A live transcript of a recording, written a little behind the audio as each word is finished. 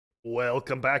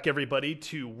Welcome back, everybody,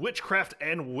 to Witchcraft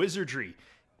and Wizardry,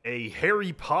 a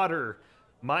Harry Potter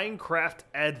Minecraft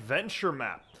adventure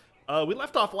map. We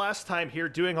left off last time here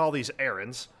doing all these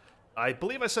errands. I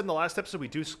believe I said in the last episode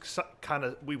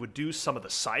we would do some of the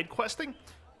side questing,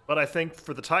 but I think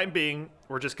for the time being,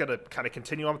 we're just gonna kind of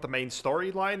continue on with the main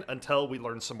storyline until we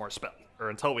learn some more spells,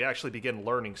 or until we actually begin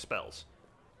learning spells.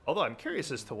 Although I'm curious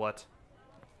as to what.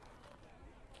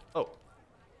 Oh.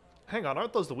 Hang on,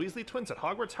 aren't those the Weasley twins at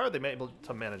Hogwarts? How are they able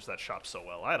to manage that shop so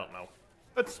well? I don't know.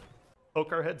 Let's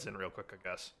poke our heads in real quick, I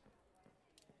guess.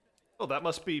 Oh, that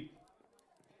must be...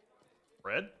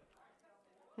 Red?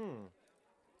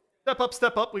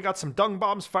 Step up. We got some dung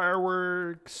bombs,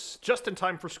 fireworks, just in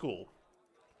time for school.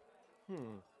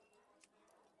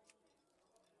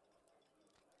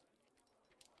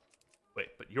 Wait,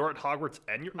 but you're at Hogwarts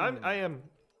and you're... I am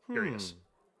curious.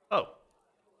 Oh.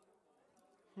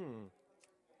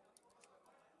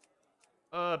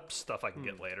 Stuff I can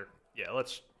get later. Yeah,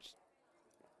 let's...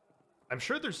 I'm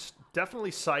sure there's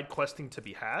definitely side questing to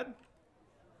be had.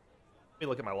 Let me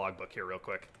look at my logbook here real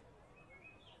quick.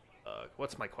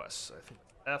 What's my quests? I think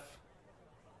F.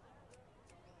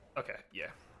 Okay, yeah.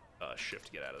 Shift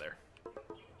to get out of there.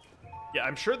 Yeah,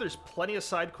 I'm sure there's plenty of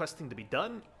side questing to be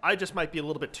done. I just might be a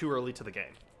little bit too early to the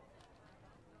game.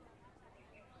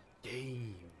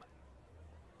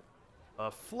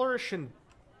 Flourish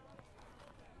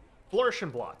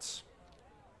and Blots.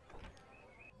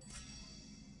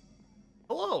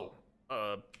 Hello.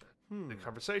 The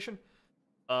conversation.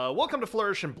 Welcome to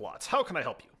Flourish and Blots. How can I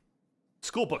help you?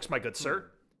 School books, my good sir.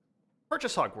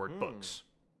 Purchase Hogwarts books.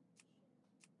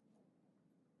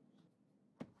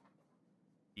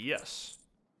 Yes.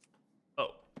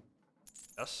 Oh.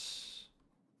 Yes.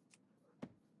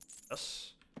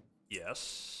 Yes.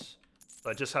 Yes.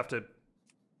 I just have to...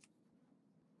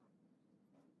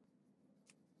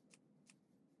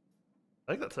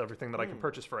 I think that's everything that I can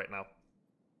purchase for right now.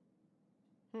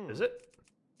 Is it?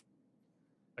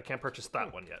 I can't purchase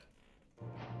that one yet.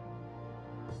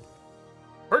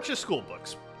 Purchase school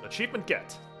books. Achievement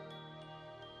get.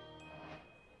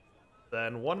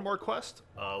 Then one more quest.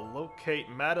 Locate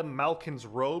Madame Malkin's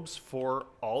robes for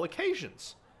all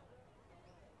occasions.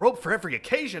 Robe for every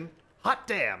occasion? Hot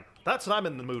damn. That's what I'm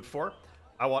in the mood for.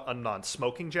 I want a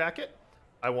non-smoking jacket.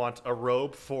 I want a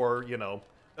robe for, you know,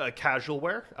 casual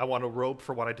wear. I want a robe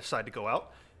for when I decide to go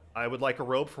out. I would like a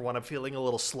robe for when I'm feeling a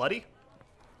little slutty.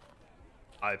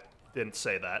 I didn't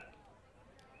say that.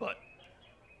 But,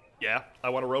 yeah, I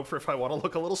want a robe for if I want to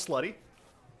look a little slutty.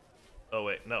 Oh,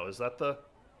 wait, no, is that the...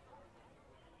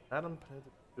 Madam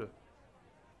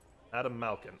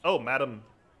Malkin. Oh, Madam...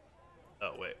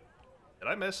 Oh, wait. Did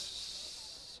I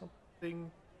miss something?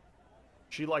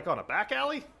 She, like, on a back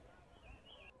alley?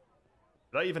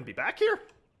 Did I even be back here?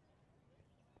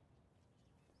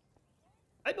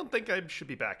 I don't think I should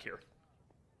be back here.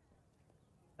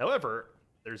 However,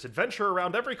 there's adventure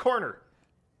around every corner.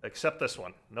 Except this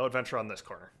one. No adventure on this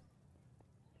corner.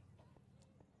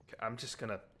 Okay, I'm just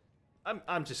gonna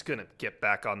get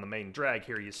back on the main drag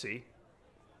here, you see.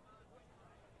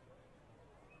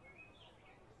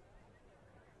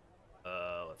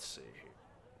 Let's see here.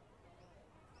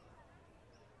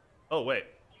 Oh, wait.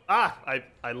 Ah!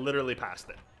 I literally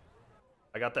passed it.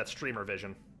 I got that streamer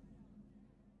vision.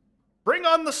 Bring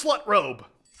on the slut robe!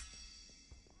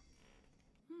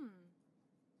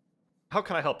 How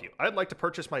can I help you? I'd like to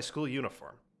purchase my school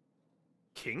uniform.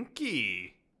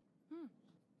 Kinky.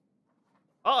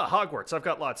 Ah, Hogwarts, I've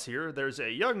got lots here. There's a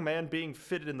young man being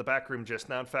fitted in the back room just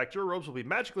now. In fact, your robes will be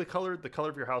magically colored the color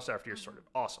of your house after you're sorted.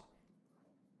 Awesome.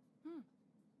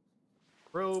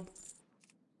 Robe.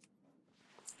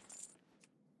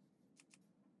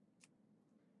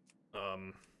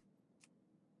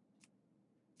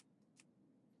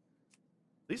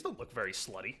 These don't look very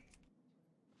slutty.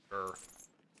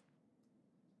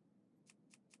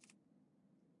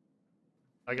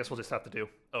 I guess we'll just have to do...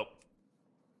 Oh.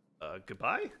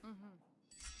 Goodbye?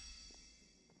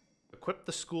 Equip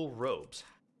the school robes.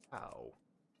 How?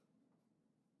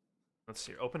 Let's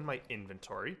see. Open my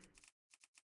inventory.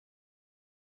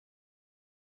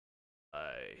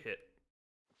 I hit...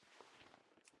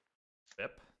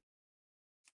 Whip.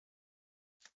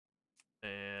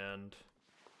 And...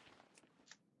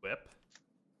 Whip.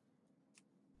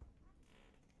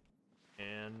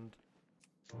 And...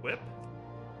 Whip.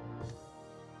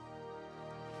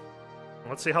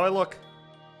 Let's see how I look.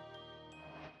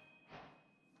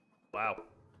 Wow.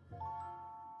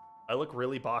 I look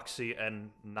really boxy and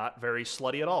not very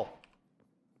slutty at all.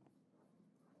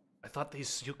 I thought these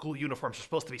school uniforms were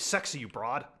supposed to be sexy, you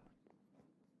broad.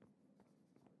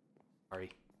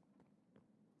 Sorry.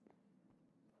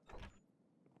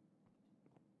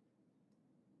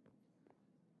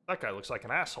 That guy looks like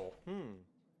an asshole.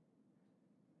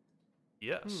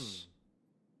 Yes.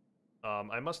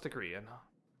 I must agree. And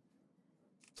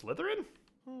Slytherin?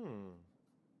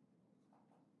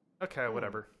 Okay,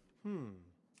 whatever. You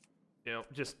know,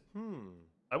 just...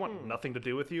 I want nothing to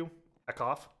do with you. Heck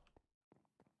off.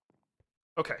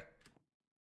 Okay.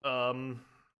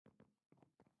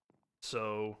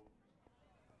 So...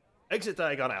 Exit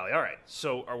Diagon Alley. Alright,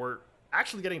 so we're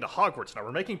actually getting to Hogwarts now.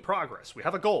 We're making progress. We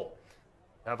have a goal.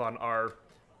 We have on our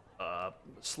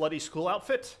slutty school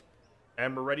outfit,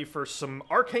 and we're ready for some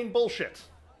arcane bullshit.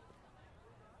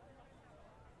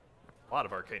 A lot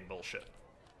of arcane bullshit.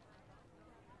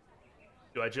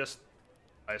 Do I just...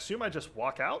 I assume I just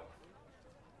walk out?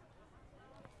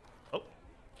 Oh.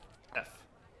 F.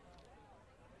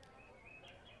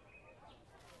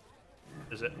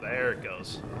 Is it? There it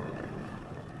goes.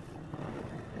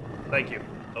 Thank you.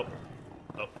 Oh.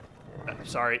 Oh.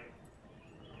 Sorry.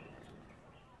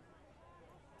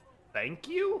 Thank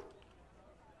you?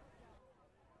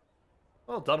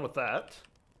 Well, done with that.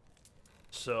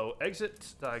 So,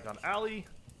 exit Diagon Alley.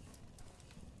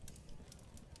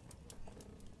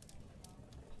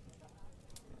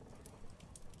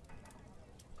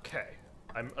 Okay.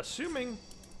 I'm assuming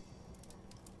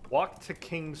walk to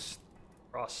King's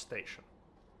Cross Station.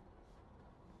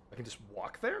 I can just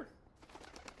walk there?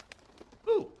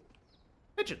 Ooh!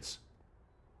 Pigeons!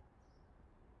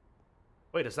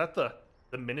 Wait, is that the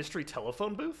Ministry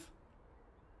telephone booth?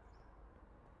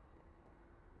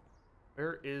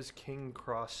 Where is King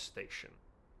Cross Station?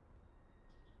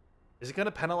 Is it gonna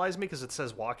penalize me because it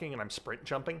says walking and I'm sprint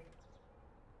jumping?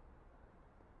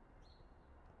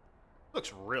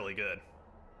 Looks really good.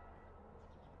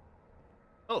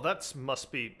 Oh, that's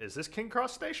must be... Is this King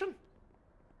Cross Station?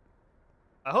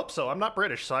 I hope so. I'm not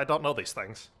British, so I don't know these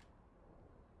things.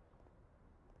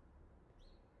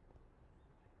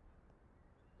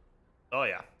 Oh,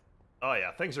 yeah. Oh,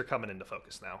 yeah. Things are coming into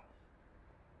focus now.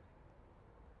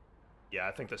 Yeah,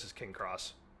 I think this is King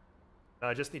Cross. Now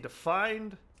I just need to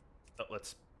find... Oh,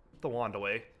 let's put the wand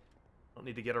away. Don't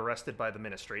need to get arrested by the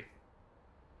Ministry.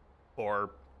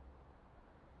 Or...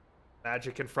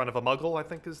 magic in front of a muggle, I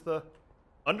think is the...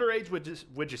 Underage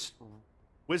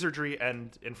wizardry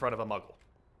and in front of a muggle.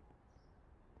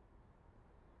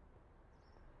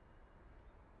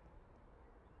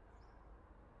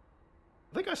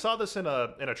 I think I saw this in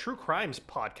a true crimes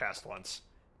podcast once.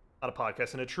 Not a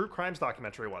podcast, in a true crimes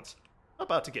documentary once. I'm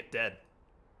about to get dead.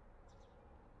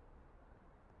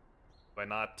 Do I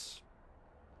not...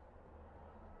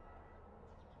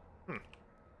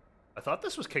 I thought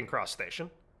this was King Cross Station.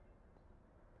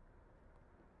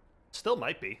 Still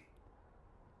might be.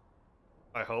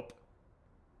 I hope.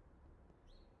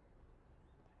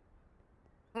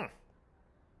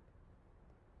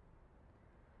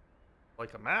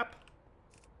 Like a map?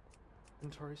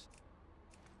 Inventories.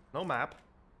 No map.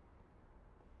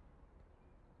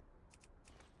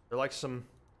 They're like some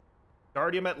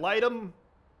Guardium et Litem.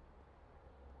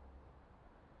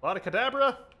 A lot of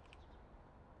Cadabra.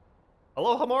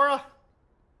 Aloha Mora.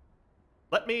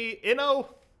 Let me inno.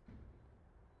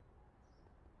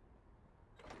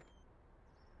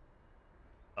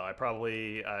 Oh, I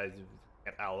probably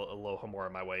get Aloha Mora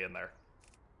my way in there.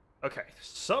 Okay,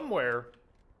 somewhere.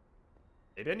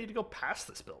 Maybe I need to go past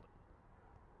this building.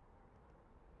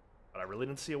 But I really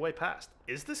didn't see a way past.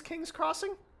 Is this King's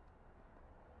Crossing?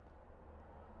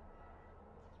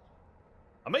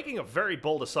 I'm making a very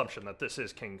bold assumption that this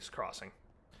is King's Crossing.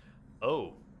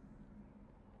 Oh.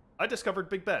 I discovered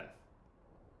Big Ben.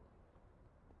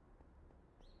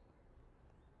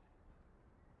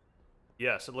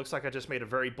 Yes, it looks like I just made a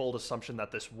very bold assumption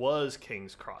that this was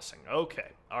King's Crossing.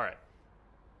 Okay, alright.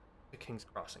 King's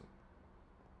Crossing.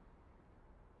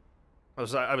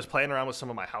 I was playing around with some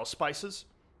of my house spices.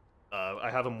 I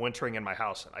have them wintering in my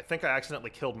house. I think I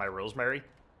accidentally killed my rosemary.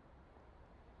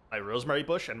 My rosemary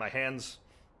bush, and my hands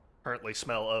currently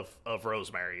smell of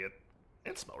rosemary.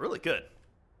 It smells really good.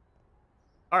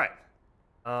 Alright.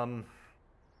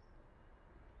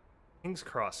 King's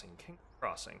Crossing. King's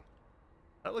Crossing.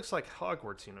 That looks like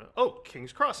Hogwarts, you know. Oh,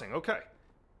 King's Crossing. Okay.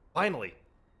 Finally.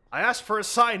 I asked for a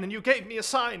sign, and you gave me a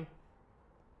sign.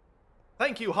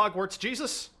 Thank you, Hogwarts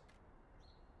Jesus.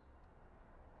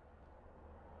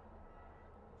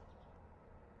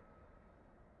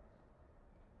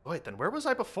 Wait, then where was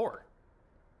I before?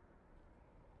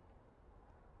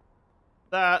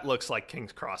 That looks like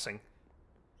King's Crossing.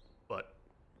 But,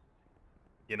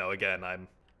 you know, again, I'm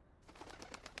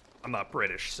not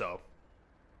British, so...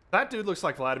 That dude looks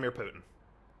like Vladimir Putin.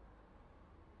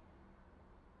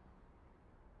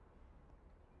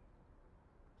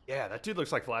 Yeah, that dude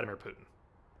looks like Vladimir Putin.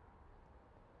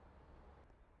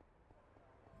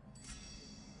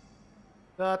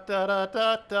 Da, da, da,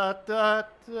 da, da, da,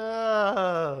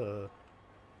 da.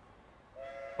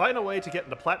 Find a way to get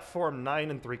into platform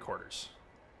 9 3/4.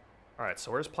 Alright,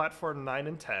 so where's platform 9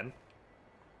 and 10?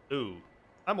 Ooh,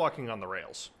 I'm walking on the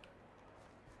rails.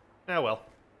 Ah, well.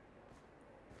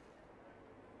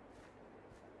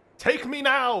 Take me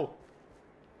now!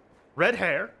 Red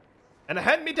hair, and a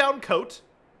hand-me-down coat.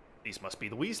 These must be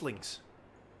the Weaslings.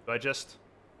 Do I just...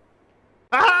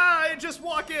 Ah! I just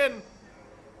walk in!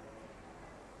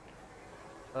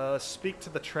 Speak to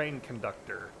the train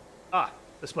conductor. Ah,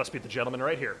 this must be the gentleman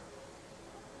right here.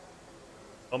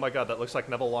 Oh my god, that looks like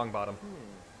Neville Longbottom.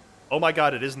 Oh my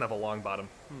god, it is Neville Longbottom.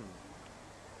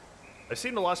 I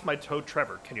seem to lost my toad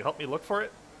Trevor. Can you help me look for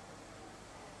it?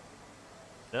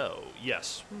 No.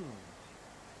 Yes.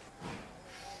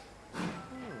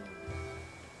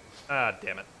 Ah,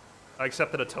 damn it. I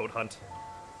accepted a toad hunt.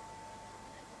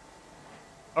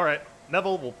 Alright,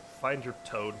 Neville will find your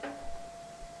toad.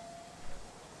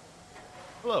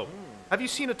 Hello. Have you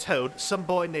seen a toad? Some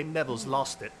boy named Neville's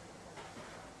lost it.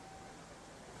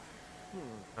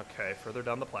 Okay, further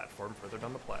down the platform, further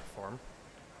down the platform.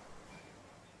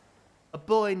 A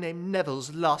boy named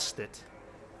Neville's lost it.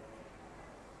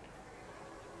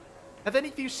 Have any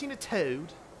of you seen a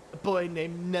toad? A boy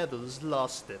named Neville's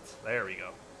lost it. There we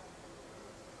go.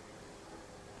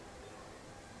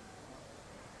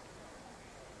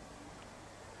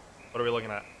 What are we looking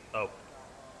at? Oh.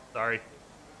 Sorry.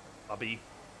 Bobby.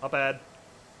 My bad.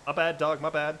 My bad, dog. My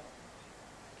bad.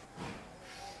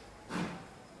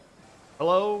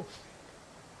 Hello?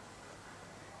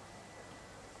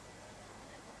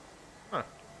 Huh.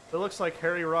 It looks like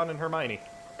Harry, Ron, and Hermione.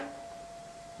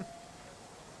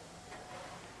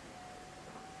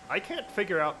 I can't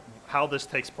figure out how this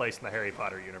takes place in the Harry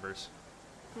Potter universe.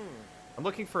 I'm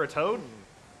looking for a toad.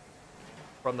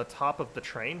 From the top of the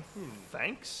train.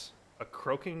 Thanks? A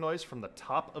croaking noise from the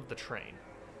top of the train.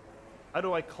 How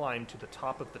do I climb to the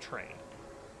top of the train?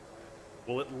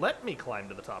 Will it let me climb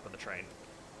to the top of the train?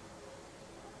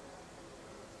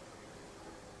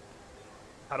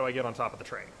 How do I get on top of the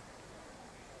train?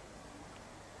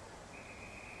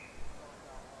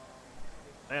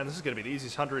 Man, this is going to be the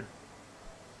easiest 100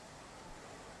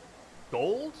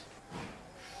 gold?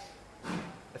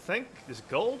 I think. Is it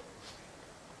gold?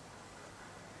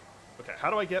 Okay, how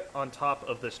do I get on top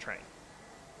of this train?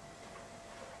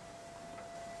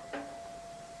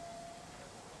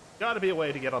 Gotta be a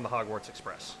way to get on the Hogwarts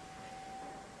Express.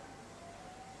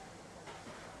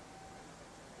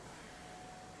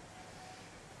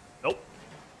 Nope.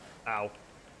 Ow.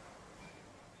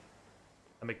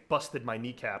 I busted my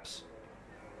kneecaps.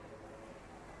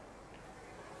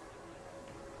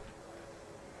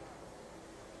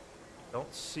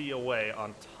 Don't see a way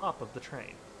on top of the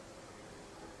train.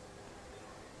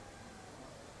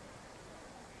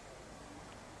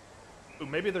 Ooh,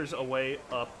 maybe there's a way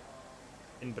up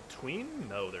in between?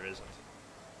 No, there isn't.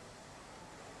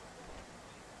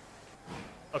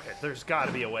 Okay, there's got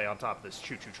to be a way on top of this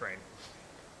choo-choo train.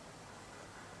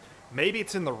 Maybe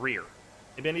it's in the rear.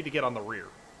 Maybe I need to get on the rear.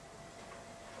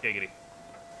 Giggity.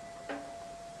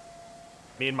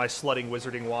 Me and my slutting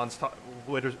wizarding wands,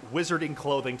 wizarding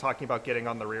clothing, talking about getting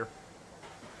on the rear.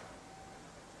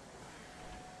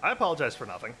 I apologize for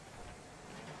nothing.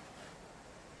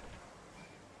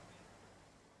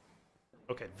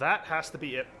 Okay, that has to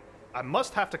be it. I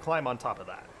must have to climb on top of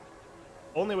that.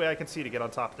 Only way I can see to get on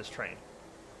top of this train.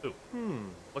 Ooh.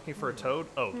 Looking for a toad?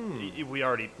 Oh, we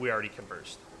already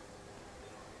conversed.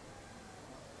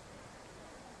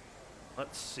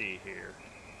 Let's see here.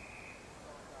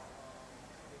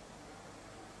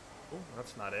 Oh,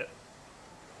 that's not it.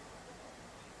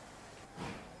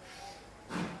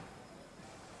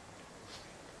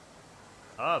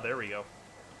 Ah, there we go.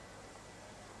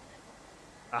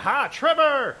 Aha,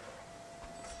 Trevor!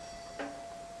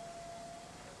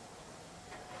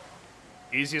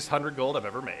 Easiest 100 gold I've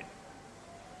ever made.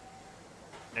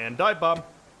 And dive bomb.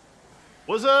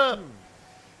 What's up?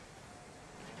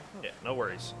 Yeah, no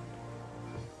worries.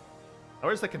 Now,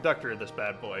 where's the conductor of this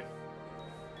bad boy?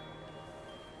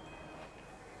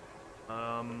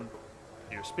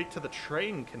 You speak to the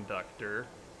train conductor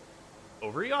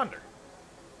over yonder.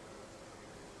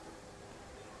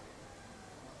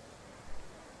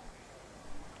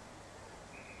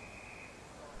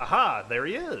 Aha, there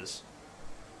he is.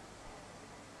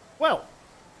 Well,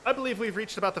 I believe we've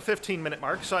reached about the 15-minute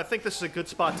mark, so I think this is a good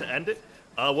spot to end it.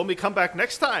 When we come back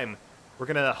next time, we're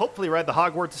going to hopefully ride the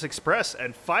Hogwarts Express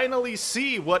and finally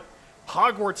see what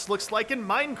Hogwarts looks like in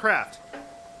Minecraft.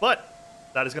 But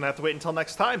that is going to have to wait until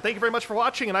next time. Thank you very much for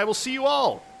watching, and I will see you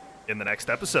all in the next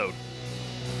episode.